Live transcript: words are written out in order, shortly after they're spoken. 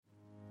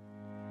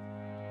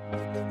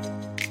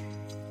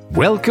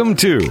Welcome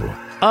to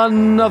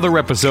another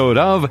episode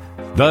of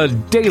the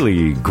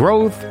Daily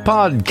Growth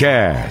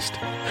Podcast,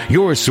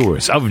 your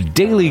source of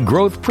daily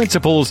growth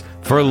principles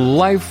for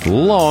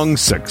lifelong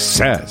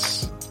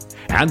success.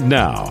 And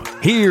now,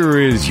 here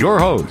is your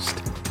host,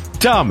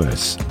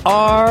 Thomas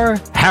R.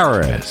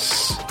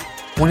 Harris.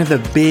 One of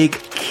the big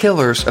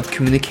killers of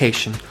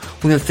communication,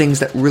 one of the things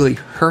that really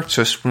hurts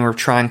us when we're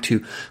trying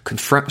to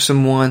confront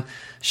someone,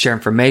 share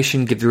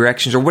information, give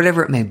directions, or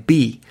whatever it may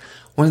be,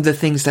 one of the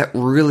things that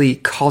really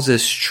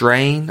causes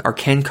strain or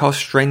can cause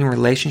strain in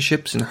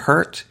relationships and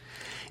hurt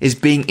is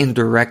being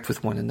indirect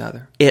with one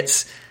another.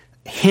 It's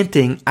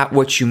hinting at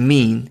what you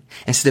mean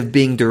instead of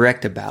being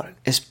direct about it.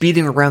 It's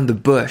beating around the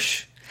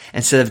bush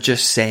instead of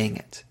just saying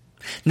it.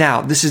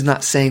 Now, this is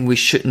not saying we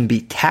shouldn't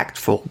be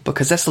tactful,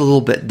 because that's a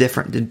little bit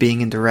different than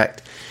being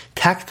indirect.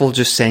 Tactful,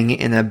 just saying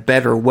it in a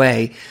better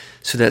way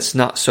so that it's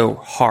not so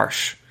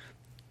harsh.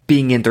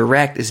 Being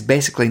indirect is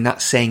basically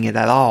not saying it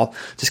at all,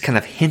 just kind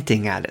of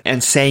hinting at it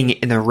and saying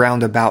it in a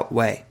roundabout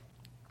way.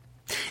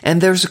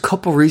 And there's a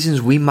couple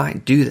reasons we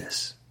might do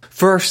this.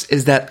 First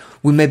is that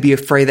we may be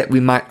afraid that we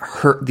might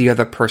hurt the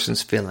other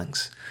person's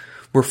feelings.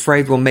 We're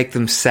afraid we'll make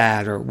them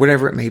sad or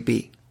whatever it may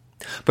be.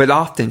 But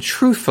often,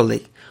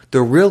 truthfully,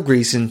 the real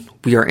reason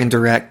we are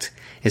indirect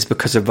is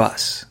because of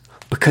us.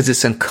 Because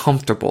it's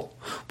uncomfortable.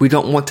 We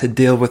don't want to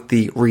deal with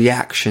the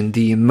reaction,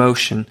 the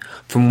emotion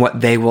from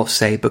what they will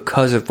say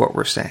because of what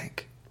we're saying.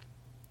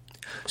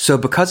 So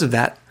because of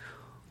that,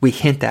 we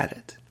hint at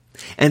it.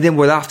 And then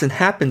what often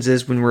happens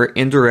is when we're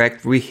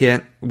indirect, we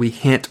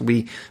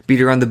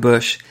beat around the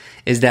bush,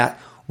 is that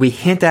we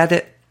hint at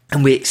it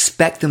and we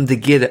expect them to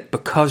get it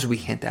because we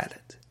hint at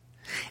it.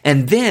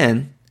 And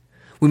then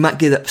we might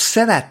get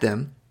upset at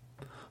them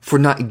for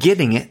not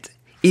getting it,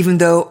 even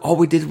though all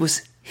we did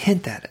was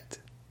hint at it.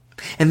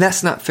 And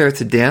that's not fair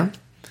to them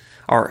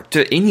or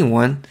to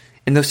anyone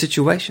in those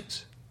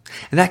situations.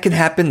 And that can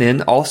happen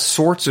in all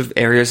sorts of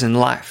areas in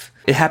life.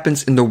 It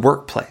happens in the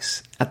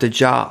workplace, at the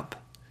job.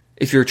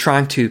 If you're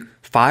trying to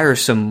fire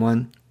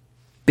someone,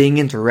 being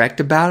indirect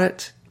about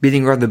it,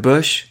 beating around the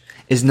bush,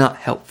 is not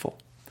helpful.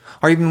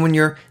 Or even when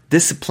you're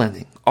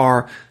disciplining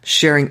or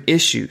sharing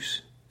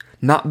issues,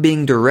 not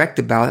being direct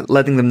about it,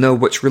 letting them know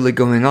what's really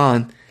going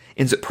on,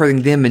 ends up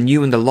hurting them and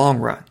you in the long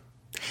run.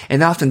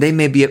 And often they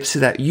may be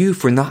upset at you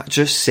for not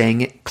just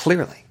saying it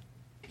clearly.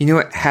 You know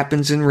what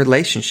happens in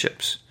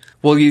relationships?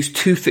 We'll use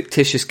two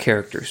fictitious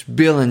characters,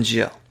 Bill and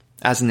Jill,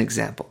 as an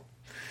example.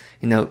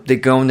 You know, they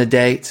go on a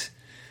date.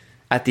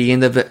 At the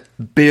end of it,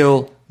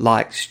 Bill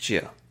likes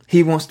Jill.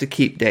 He wants to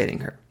keep dating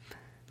her.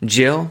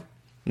 Jill,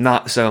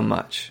 not so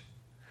much.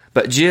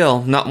 But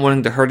Jill, not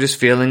wanting to hurt his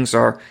feelings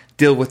or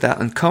deal with that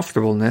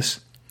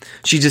uncomfortableness,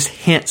 she just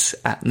hints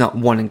at not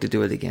wanting to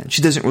do it again.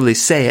 She doesn't really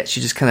say it. She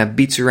just kind of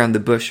beats around the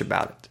bush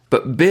about it.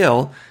 But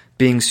Bill,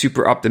 being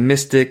super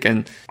optimistic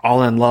and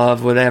all in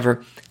love,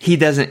 whatever, he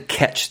doesn't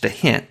catch the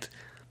hint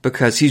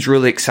because he's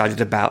really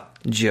excited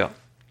about Jill.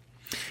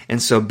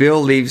 And so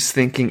Bill leaves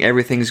thinking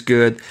everything's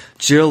good.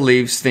 Jill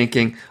leaves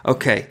thinking,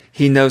 okay,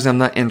 he knows I'm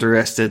not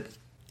interested.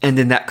 And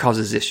then that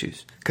causes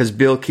issues because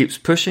Bill keeps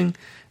pushing.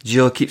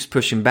 Jill keeps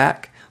pushing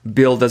back.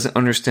 Bill doesn't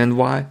understand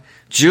why.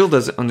 Jill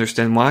doesn't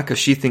understand why because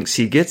she thinks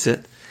he gets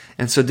it.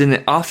 And so then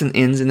it often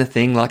ends in a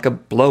thing like a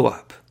blow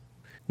up.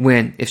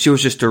 When if she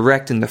was just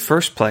direct in the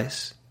first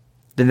place,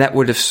 then that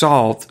would have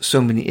solved so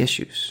many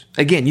issues.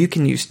 Again, you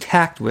can use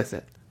tact with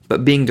it,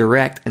 but being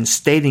direct and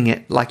stating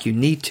it like you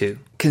need to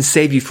can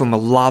save you from a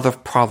lot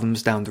of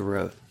problems down the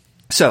road.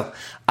 So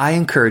I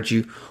encourage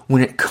you,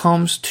 when it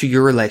comes to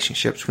your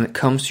relationships, when it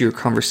comes to your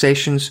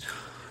conversations,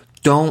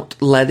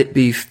 don't let it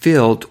be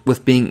filled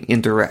with being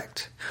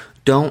indirect.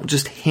 Don't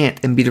just hint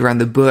and beat around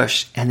the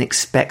bush and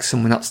expect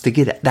someone else to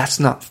get it. That's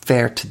not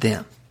fair to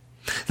them.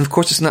 And of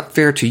course, it's not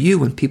fair to you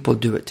when people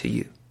do it to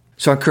you.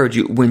 So I encourage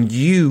you, when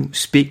you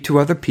speak to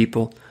other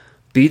people,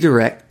 be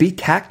direct, be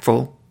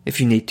tactful if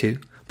you need to,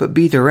 but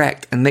be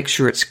direct and make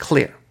sure it's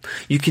clear.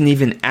 You can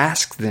even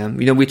ask them.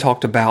 You know, we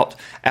talked about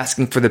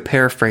asking for the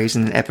paraphrase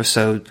in an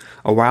episode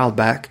a while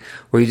back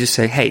where you just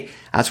say, hey,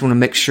 I just want to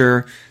make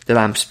sure that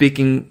I'm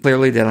speaking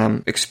clearly, that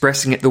I'm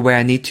expressing it the way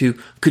I need to.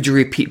 Could you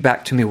repeat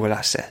back to me what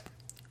I said?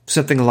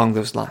 Something along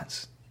those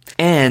lines.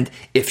 And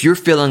if you're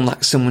feeling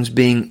like someone's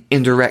being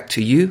indirect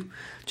to you,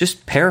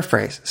 just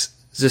paraphrase.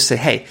 Just say,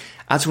 hey,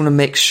 I just want to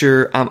make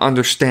sure I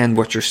understand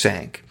what you're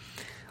saying.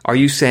 Are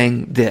you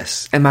saying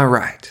this? Am I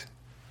right?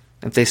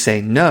 If they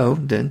say no,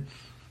 then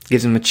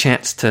gives them a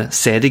chance to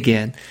say it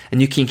again,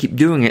 and you can keep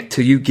doing it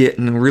till you get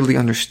and really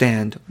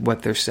understand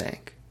what they're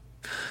saying.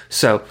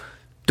 So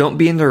don't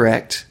be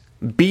indirect,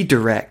 be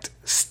direct,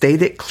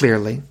 state it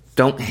clearly,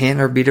 don't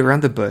hint or beat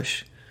around the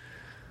bush,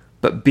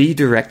 but be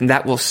direct, and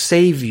that will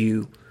save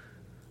you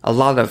a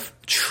lot of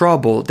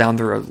trouble down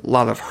the road, a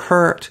lot of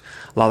hurt,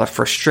 a lot of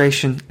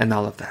frustration, and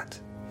all of that.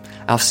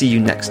 I'll see you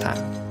next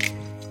time.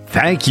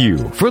 Thank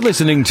you for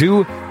listening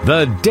to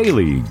the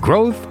Daily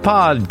Growth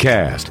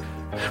Podcast.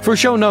 For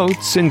show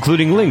notes,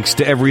 including links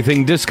to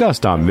everything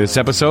discussed on this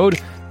episode,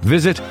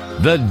 visit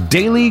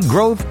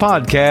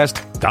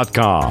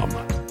thedailygrowthpodcast.com.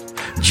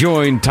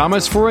 Join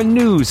Thomas for a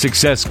new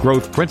success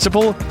growth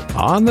principle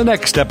on the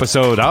next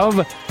episode of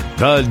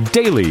the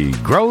Daily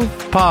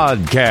Growth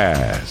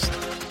Podcast.